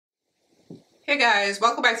Hey guys,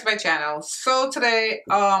 welcome back to my channel. So today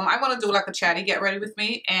I want to do like a chatty get ready with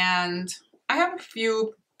me, and I have a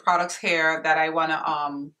few products here that I want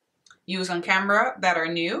to use on camera that are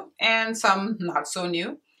new and some not so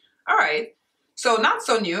new. All right, so not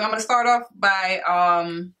so new. I'm going to start off by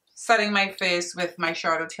setting my face with my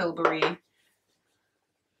Charlotte Tilbury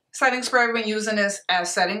setting spray. I've been using this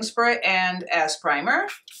as setting spray and as primer.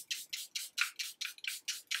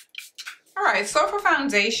 Alright, so for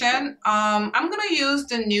foundation, I'm going to use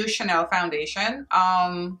the new Chanel foundation.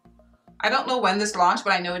 I don't know when this launched,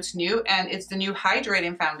 but I know it's new, and it's the new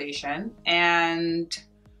hydrating foundation, and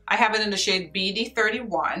I have it in the shade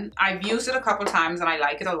BD31. I've used it a couple times and I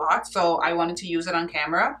like it a lot, so I wanted to use it on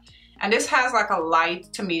camera. And this has like a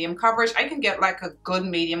light to medium coverage. I can get like a good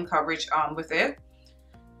medium coverage with it.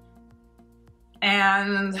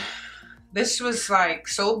 And this was like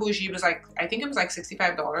so bougie. It was like, I think it was like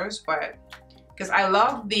 $65, but because I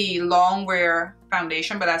love the Longwear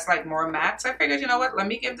foundation, but that's like more matte. So I figured, you know what, let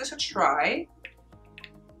me give this a try.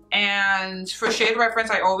 And for shade reference,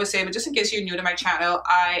 I always say, but just in case you're new to my channel,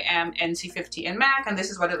 I am NC50 in MAC, and this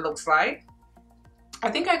is what it looks like. I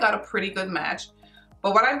think I got a pretty good match.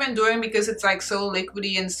 But what I've been doing, because it's like so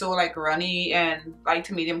liquidy and so like runny and light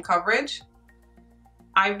to medium coverage,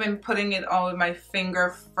 I've been putting it on with my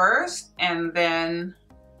finger first and then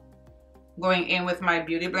going in with my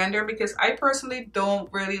beauty blender, because I personally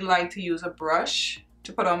don't really like to use a brush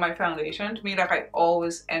to put on my foundation. To me, like, I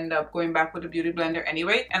always end up going back with the beauty blender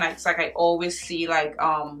anyway, and it's like I always see like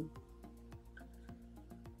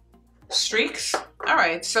streaks. All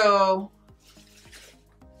right, so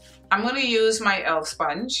I'm gonna use my e.l.f.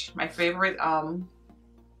 sponge, my favorite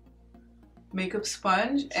makeup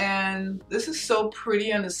sponge, and this is so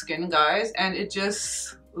pretty on the skin, guys, and it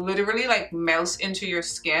just literally like melts into your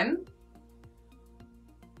skin.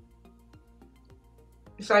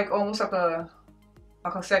 It's like almost like a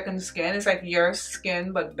second skin. It's like your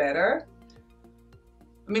skin but better.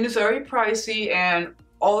 I mean, it's very pricey and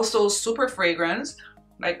also super fragranced,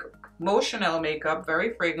 like most Chanel makeup,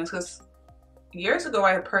 very fragrance. Because years ago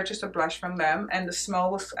I had purchased a blush from them, and the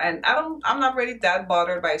smell was, and I'm not really that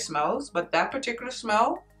bothered by smells, but that particular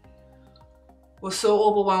smell was so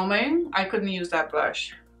overwhelming. I couldn't use that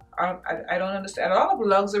blush. I don't understand. A lot of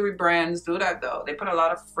luxury brands do that though. They put a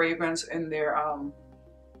lot of fragrance in their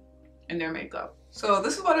makeup. So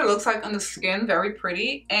this is what it looks like on the skin, very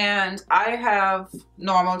pretty. And I have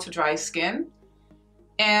normal to dry skin.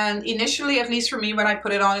 And initially, at least for me, when I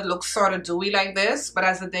put it on, it looks sort of dewy like this. But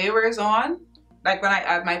as the day wears on, like when I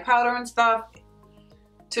add my powder and stuff,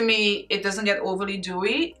 to me, it doesn't get overly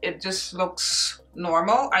dewy. It just looks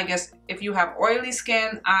normal. I guess if you have oily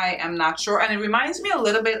skin, I am not sure. And it reminds me a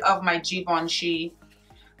little bit of my Givenchy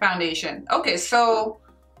foundation. Okay, so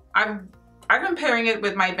I've been pairing it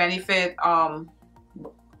with my Benefit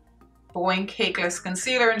Boing Cakeless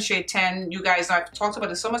concealer in shade 10. You guys know I've talked about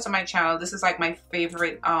this so much on my channel. This is like my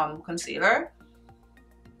favorite concealer,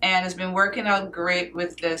 and it's been working out great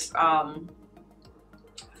with this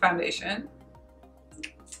foundation.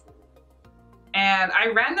 And I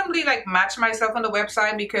randomly like matched myself on the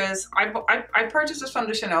website, because I purchased this from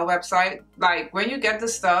the Chanel website. Like, when you get the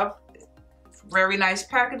stuff, very nice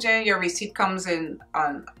packaging, your receipt comes in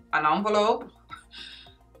an envelope,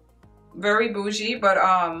 very bougie, but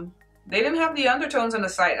they didn't have the undertones on the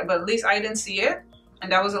site, but at least I didn't see it,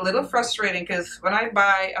 and that was a little frustrating. Because when I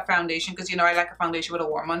buy a foundation, because you know I like a foundation with a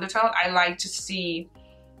warm undertone, I like to see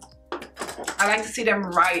them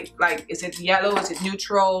right. Like, is it yellow, is it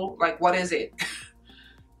neutral, like what is it?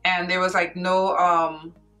 And there was like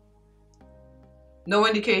no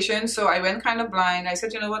indication, so I went kind of blind. I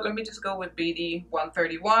said, you know what, let me just go with BD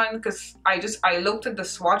 131, because I looked at the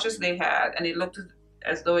swatches they had, and it looked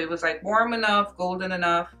as though it was like warm enough, golden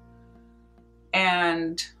enough,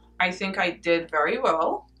 and I think I did very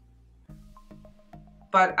well.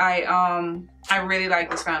 But I really like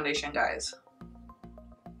this foundation, guys.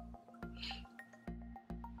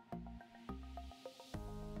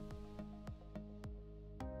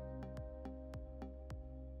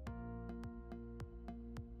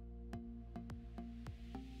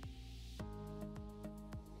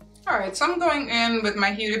 Alright, so I'm going in with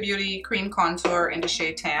my HudaBeauty Cream Contour in the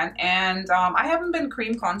shade Tan, and I haven't been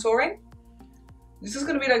cream contouring. This is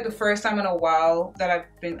going to be like the first time in a while that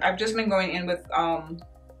I've just been going in with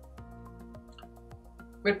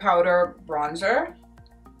powder bronzer.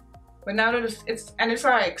 But now that it's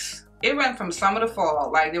like, it went from summer to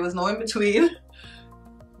fall, like there was no in between.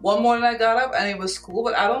 One morning I got up and it was cool,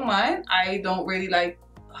 but I don't mind. I don't really like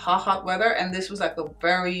hot weather, and this was like a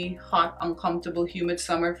very hot, uncomfortable, humid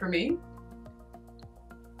summer for me.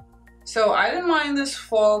 So I didn't mind this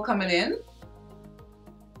fall coming in.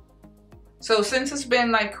 So since it's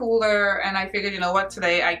been like cooler, and I figured, you know what,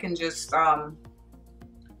 today I can just I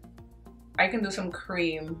can do some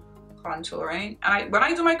cream contouring. And when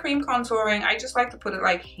I do my cream contouring, I just like to put it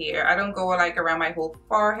like here. I don't go like around my whole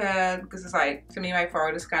forehead because it's like, to me, my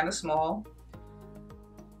forehead is kind of small.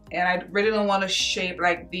 And I really don't want to shape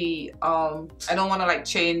like the, I don't want to like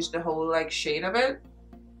change the whole like shade of it.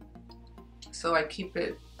 So I keep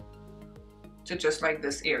it to just like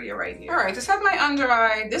this area right here. All right, just have my under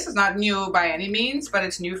eye. This is not new by any means, but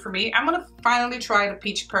it's new for me. I'm gonna finally try the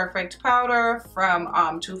Peach Perfect powder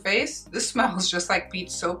from Too Faced. This smells just like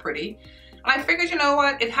peach, so pretty. And I figured, you know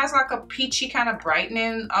what? It has like a peachy kind of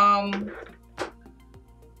brightening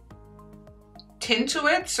tint to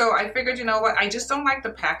it. So I figured, you know what? I just don't like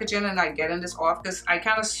the packaging and like getting this off because I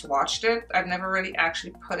kind of swatched it. I've never really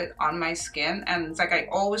actually put it on my skin, and it's like I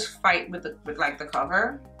always fight with like the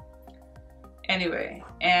cover. Anyway,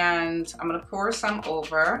 and I'm gonna pour some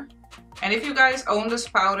over. And if you guys own this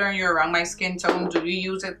powder and you're around my skin tone, do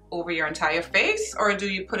you use it over your entire face or do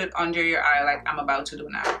you put it under your eye like I'm about to do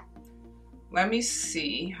now? Let me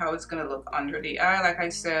see how it's gonna look under the eye. Like I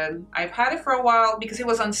said, I've had it for a while because it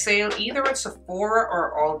was on sale either at Sephora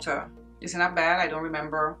or Ulta. Is it not bad? I don't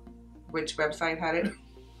remember which website had it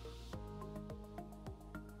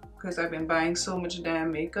because I've been buying so much damn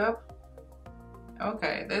makeup.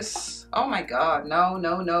 Okay, this, oh my god, no,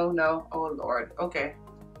 no, no, no, oh lord, okay.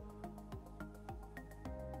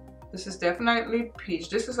 This is definitely peach.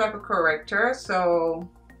 This is like a corrector, so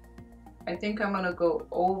I think I'm gonna go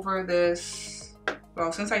over this.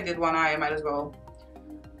 Well, since I did one eye, I might as well.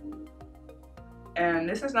 And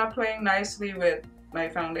this is not playing nicely with my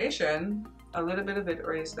foundation. A little bit of it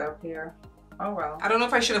raised up here. Oh well. I don't know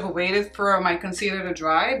if I should have waited for my concealer to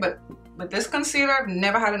dry, but with this concealer, I've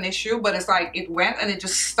never had an issue, but it's like it went and it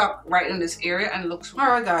just stuck right in this area and looks. All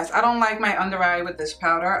right, guys, I don't like my under eye with this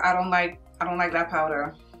powder. I don't like that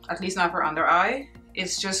powder, at least not for under eye.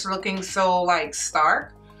 It's just looking so like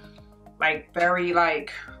stark, like very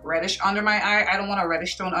like reddish under my eye. I don't want a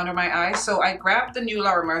reddish tone under my eye, so I grabbed the new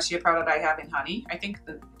Laura Mercier powder that I have in honey. I think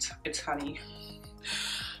that it's honey.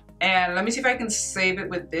 And let me see if I can save it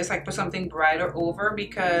with this, like put something brighter over,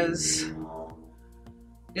 because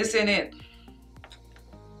this in it.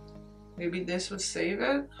 Maybe this would save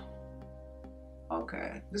it.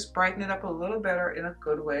 Okay, just brighten it up a little better in a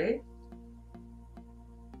good way.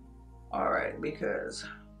 All right, because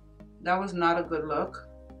that was not a good look.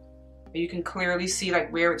 You can clearly see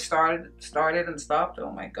like where it started and stopped.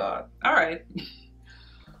 Oh my god. All right.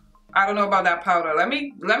 I don't know about that powder. Let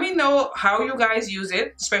me know how you guys use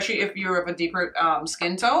it, especially if you're of a deeper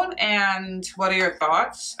skin tone, and what are your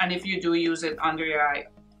thoughts, and if you do use it under your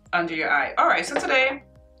eye. All right, so today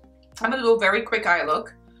I'm gonna do a very quick eye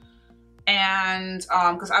look, and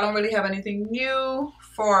because I don't really have anything new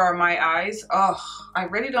for my eyes. Oh, I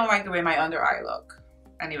really don't like the way my under eye look.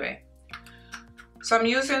 Anyway, so I'm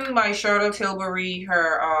using my Charlotte Tilbury,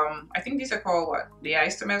 her I think these are called what? The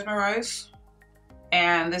Eyes to Mesmerize.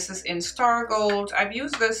 And this is in Star Gold. I've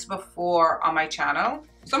used this before on my channel.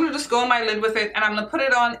 So I'm gonna just go on my lid with it, and I'm gonna put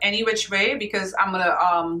it on any which way because I'm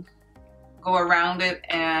gonna go around it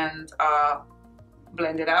and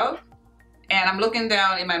blend it out. And I'm looking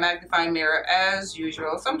down in my magnifying mirror as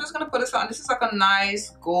usual. So I'm just gonna put this on. This is like a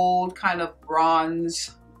nice gold kind of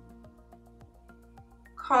bronze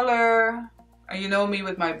color. And you know me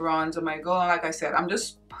with my bronze and my gold. And like I said, I'm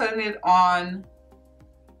just putting it on.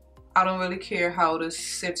 I don't really care how this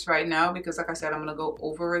sits right now because like I said, I'm gonna go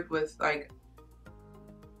over it with like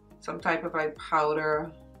some type of like powder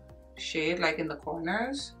shade like in the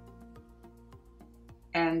corners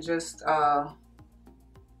and just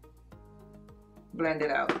blend it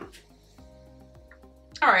out.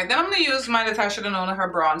 All right, then I'm gonna use my Natasha Denona, her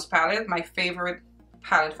bronze palette, my favorite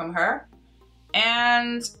palette from her.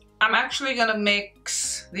 And I'm actually gonna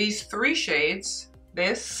mix these three shades,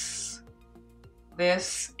 this,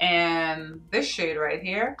 and this shade right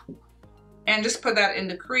here, and just put that in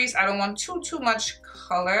the crease. I don't want too much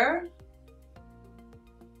color,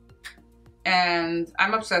 and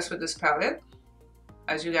I'm obsessed with this palette,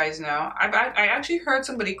 as you guys know. I actually heard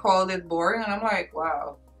somebody called it boring, and I'm like,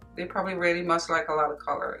 wow, they probably really must like a lot of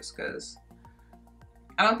colors, because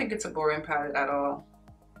I don't think it's a boring palette at all.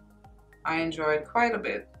 I enjoyed quite a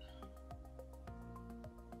bit.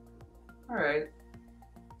 All right.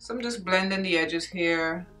 So I'm just blending the edges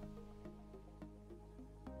here.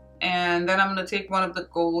 And then I'm gonna take one of the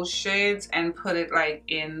gold shades and put it like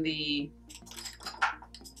in the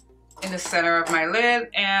center of my lid.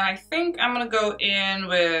 And I think I'm gonna go in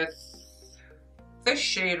with this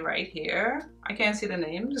shade right here. I can't see the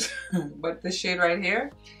names, but this shade right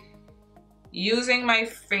here. using my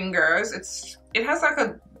fingers. It has like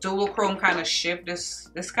a dual chrome kind of shift. This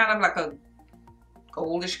kind of like a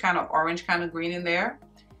goldish kind of orange kind of green in there.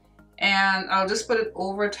 And I'll just put it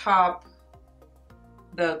over top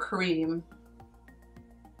the cream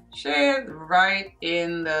shade right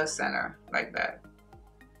in the center like that.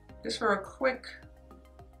 Just for a quick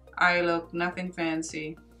eye look, nothing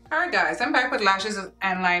fancy. Alright guys, I'm back with lashes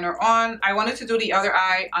and liner on. I wanted to do the other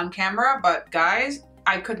eye on camera, but guys,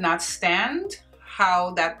 I could not stand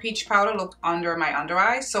how that peach powder looked under my under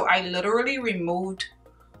eye. So I literally removed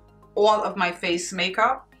all of my face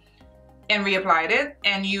makeup and reapplied it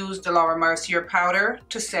and used the Laura Mercier powder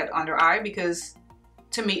to set under eye because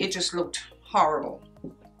to me it just looked horrible.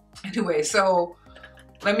 Anyway, so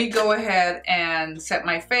let me go ahead and set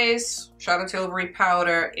my face. Charlotte Tilbury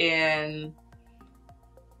powder in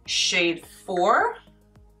shade 4.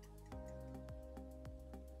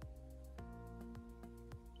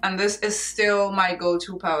 And this is still my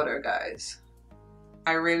go-to powder, guys.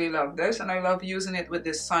 I really love this, and I love using it with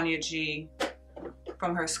this Sonia G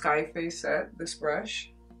from her Skyface set, this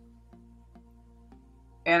brush.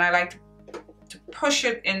 And I like to push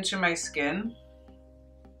it into my skin.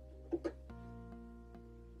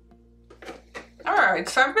 Alright,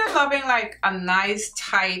 so I've been loving like a nice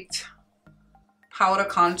tight powder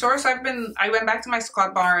contour. So I went back to my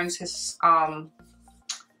Scott Barnes, his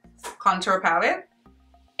contour palette,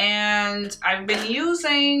 and I've been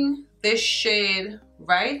using this shade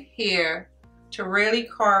right here to really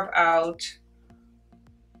carve out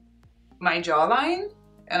my jawline.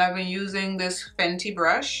 And I've been using this Fenty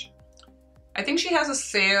brush. I think she has a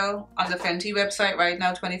sale on the Fenty website right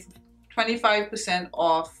now, 25%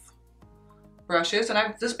 off brushes, and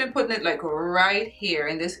I've just been putting it like right here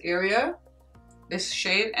in this area, this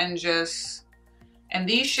shade, and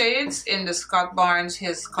these shades in the Scott Barnes,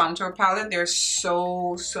 his contour palette, they're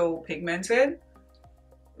so pigmented.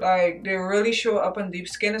 Like they really show up on deep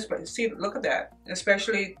skin. See, look at that,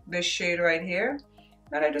 especially this shade right here.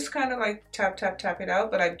 And I just kind of like tap it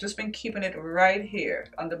out, but I've just been keeping it right here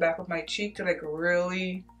on the back of my cheek to like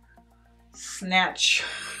really snatch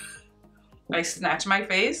my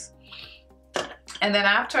face. And then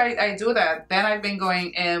after I do that, then I've been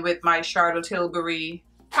going in with my Charlotte Tilbury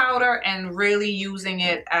powder and really using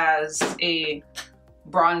it as a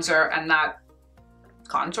bronzer and not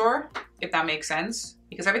contour, if that makes sense.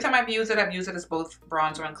 Because every time I've used it as both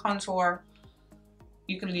bronzer and contour.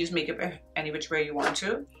 You can use makeup any which way you want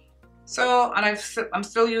to. So, and I'm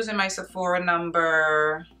still using my Sephora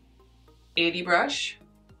number 80 brush.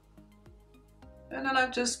 And then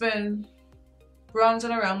I've just been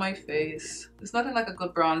bronzing around my face. There's nothing like a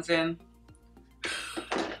good bronzing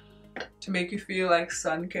to make you feel like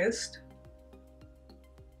sun-kissed.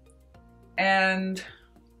 And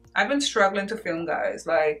I've been struggling to film, guys.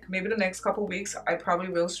 Like maybe the next couple weeks I probably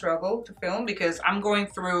will struggle to film because I'm going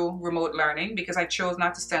through remote learning because I chose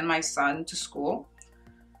not to send my son to school.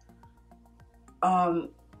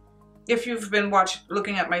 If you've been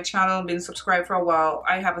looking at my channel and been subscribed for a while,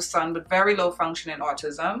 I have a son with very low functioning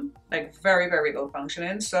autism, like very low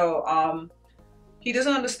functioning. So he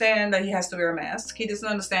doesn't understand that he has to wear a mask. He doesn't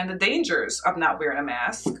understand the dangers of not wearing a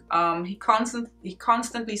mask. He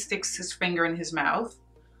constantly sticks his finger in his mouth.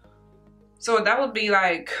 So that would be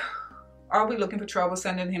like, are we looking for trouble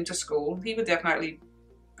sending him to school? He would definitely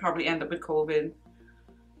probably end up with COVID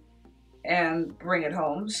and bring it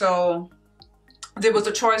home. So there was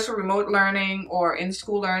a choice for remote learning or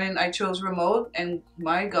in-school learning. I chose remote, and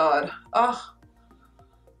my God,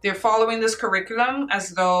 they're following this curriculum as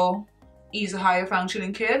though he's a higher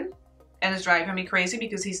functioning kid, and it's driving me crazy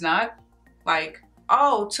because he's not. Like,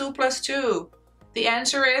 oh, 2 + 2. The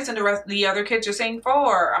answer is, and the other kids are saying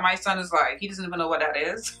 4. And my son is like, he doesn't even know what that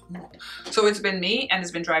is. So it's been me, and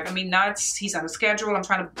it's been driving me nuts. He's on a schedule. I'm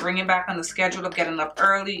trying to bring him back on the schedule of getting up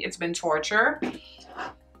early. It's been torture.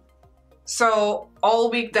 So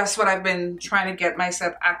all week, that's what I've been trying to get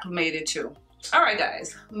myself acclimated to. All right,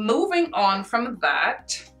 guys, moving on from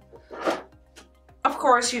that. Of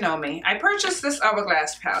course, you know me. I purchased this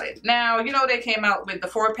Hourglass palette. Now, you know they came out with the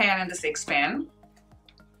 4-pan and the 6-pan.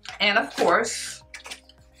 And of course,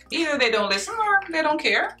 either they don't listen or they don't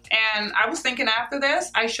care. And I was thinking after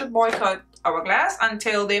this, I should boycott Hourglass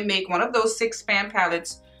until they make one of those 6-pan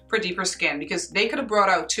palettes for deeper skin, because they could have brought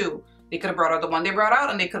out 2. They could have brought out the one they brought out,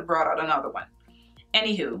 and they could have brought out another one.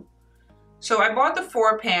 Anywho, so I bought the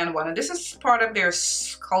 4-pan one, and this is part of their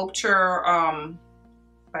sculpture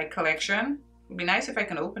like collection. It'd be nice if I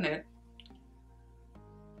can open it.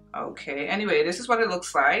 Okay, anyway, this is what it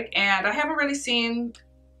looks like, and I haven't really seen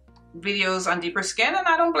videos on deeper skin, and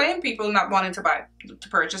I don't blame people not wanting to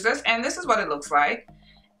purchase this, and this is what it looks like.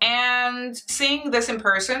 And seeing this in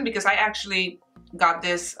person, because I actually got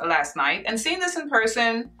this last night, and seeing this in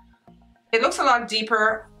person, it looks a lot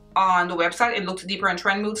deeper on the website. It looked deeper on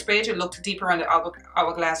Trend Moods page. It looked deeper on the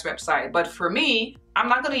Hourglass website. But for me, I'm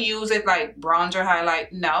not going to use it like bronzer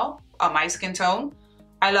highlight, no, on my skin tone.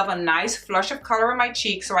 I love a nice flush of color on my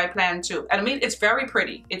cheek, so I plan to. And I mean, it's very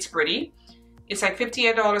pretty. It's pretty. It's like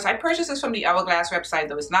 $58. I purchased this from the Hourglass website,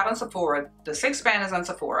 though. It's not on Sephora. The 6-pan is on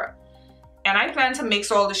Sephora. And I plan to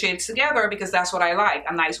mix all the shades together because that's what I like.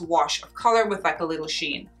 A nice wash of color with like a little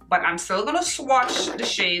sheen. But I'm still going to swatch the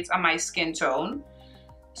shades on my skin tone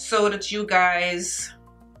so that you guys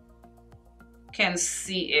can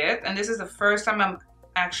see it. And this is the first time I'm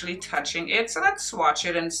actually touching it. So let's swatch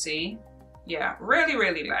it and see. Yeah, really,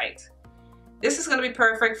 really light. This is going to be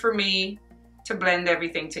perfect for me to blend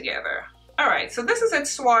everything together. All right, so this is it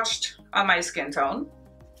swatched on my skin tone.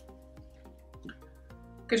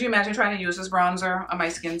 Could you imagine trying to use this bronzer on my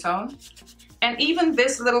skin tone? And even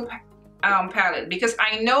this little palette, because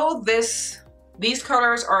I know these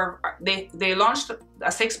colors are, they launched a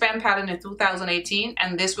 6-pan palette in 2018,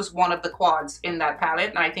 and this was one of the quads in that palette,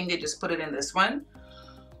 and I think they just put it in this one.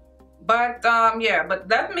 But yeah, but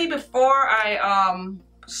let me, before I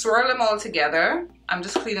swirl them all together, I'm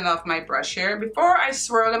just cleaning off my brush here. Before I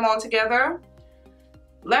swirl them all together,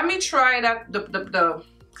 let me try that, the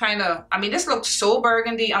kind of, I mean, this looks so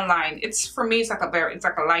burgundy online. It's, for me, it's like a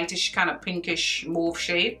lightish kind of pinkish mauve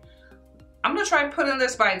shade. I'm gonna try putting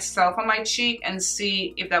this by itself on my cheek and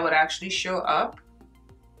see if that would actually show up.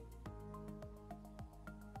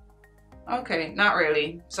 Okay, not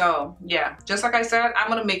really. So yeah, just like I said, I'm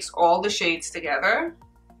gonna mix all the shades together.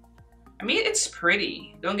 I mean, it's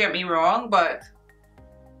pretty, don't get me wrong, but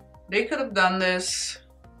they could have done this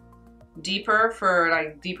deeper for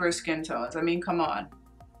like deeper skin tones. I mean, come on.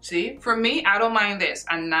 See, for me, I don't mind this,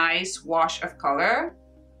 a nice wash of color.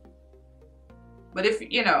 But if,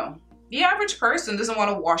 you know, the average person doesn't want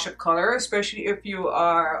a wash of color, especially if you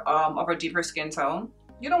are of a deeper skin tone.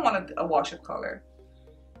 You don't want a wash of color.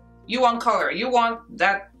 You want color. You want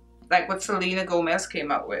that, like what Selena Gomez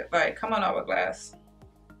came out with. Like, come on, Hourglass.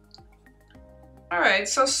 All right,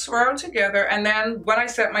 so swirl together, and then when I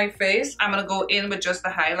set my face, I'm gonna go in with just the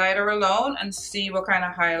highlighter alone and see what kind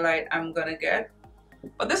of highlight I'm gonna get.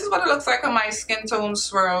 But this is what it looks like on my skin tone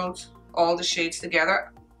swirled all the shades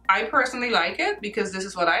together. I personally like it because this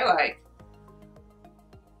is what I like.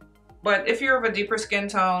 But if you're of a deeper skin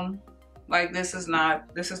tone, like this is not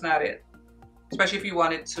it. Especially if you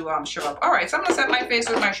want it to show up. All right, so I'm gonna set my face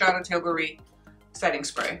with my shot of Tilbury setting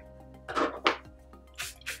spray.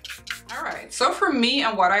 All right, so for me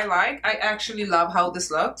and what I like, I actually love how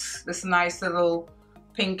this looks. This nice little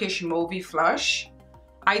pinkish mauvey flush.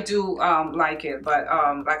 I do like it, but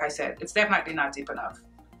like I said, it's definitely not deep enough.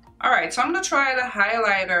 All right, so I'm gonna try the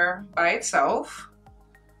highlighter by itself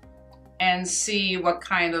and see what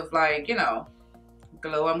kind of, like, you know,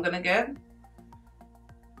 glow I'm gonna get.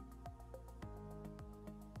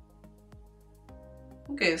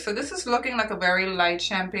 Okay, so this is looking like a very light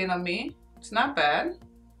champagne on me. It's not bad.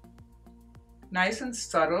 Nice and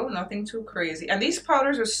subtle, nothing too crazy. And these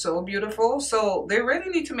powders are so beautiful, so they really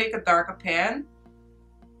need to make a darker pan.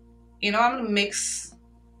 You know, I'm gonna mix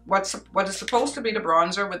what is supposed to be the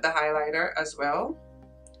bronzer with the highlighter as well.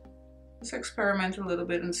 Let's experiment a little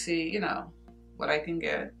bit and see, you know, what I can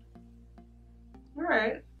get. All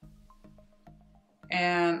right.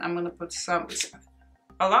 And I'm gonna put some,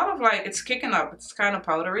 a lot of, like, it's kicking up. It's kind of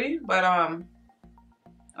powdery, but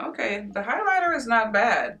okay, the highlighter is not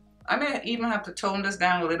bad. I may even have to tone this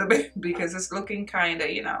down a little bit because it's looking kind of,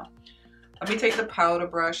 you know. Let me take the powder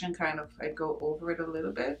brush and kind of like go over it a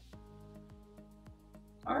little bit.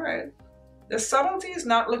 All right. The subtlety is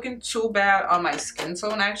not looking too bad on my skin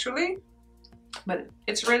tone actually, but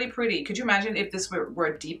it's really pretty. Could you imagine if this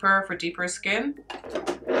were deeper for deeper skin?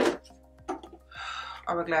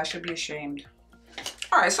 Hourglass should be ashamed.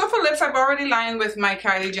 All right, so for lips, I've already lined with my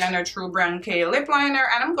Kylie Jenner True Brand K lip liner,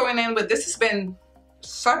 and I'm going in with, this has been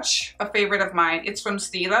such a favorite of mine. It's from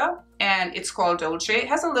Stila and it's called Dolce. It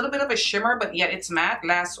has a little bit of a shimmer, but yet it's matte,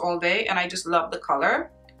 lasts all day, and I just love the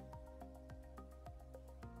color.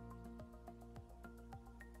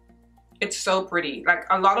 It's so pretty. Like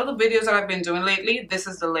a lot of the videos that I've been doing lately, this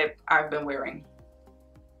is the lip I've been wearing.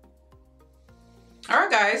 All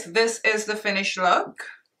right, guys, this is the finished look.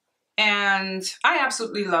 And I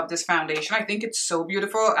absolutely love this foundation. I think it's so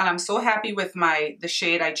beautiful, and I'm so happy with the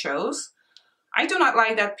shade I chose. I do not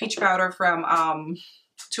like that peach powder from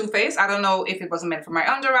Too Faced. I don't know if it wasn't meant for my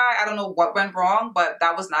under eye. I don't know what went wrong, but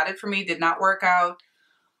that was not it for me. Did not work out.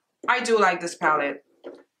 I do like this palette.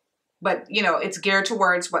 but you know, it's geared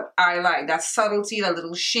towards what I like. That subtlety, that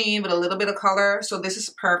little sheen with a little bit of color. So this is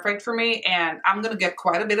perfect for me, and I'm gonna get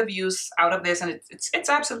quite a bit of use out of this, and it's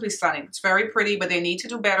absolutely stunning. It's very pretty, but they need to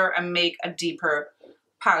do better and make a deeper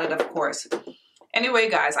palette, of course. Anyway,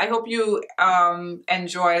 guys, I hope you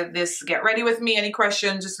enjoy this get ready with me. Any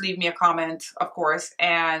questions, just leave me a comment, of course,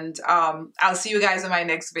 and I'll see you guys in my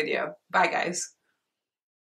next video. Bye, guys.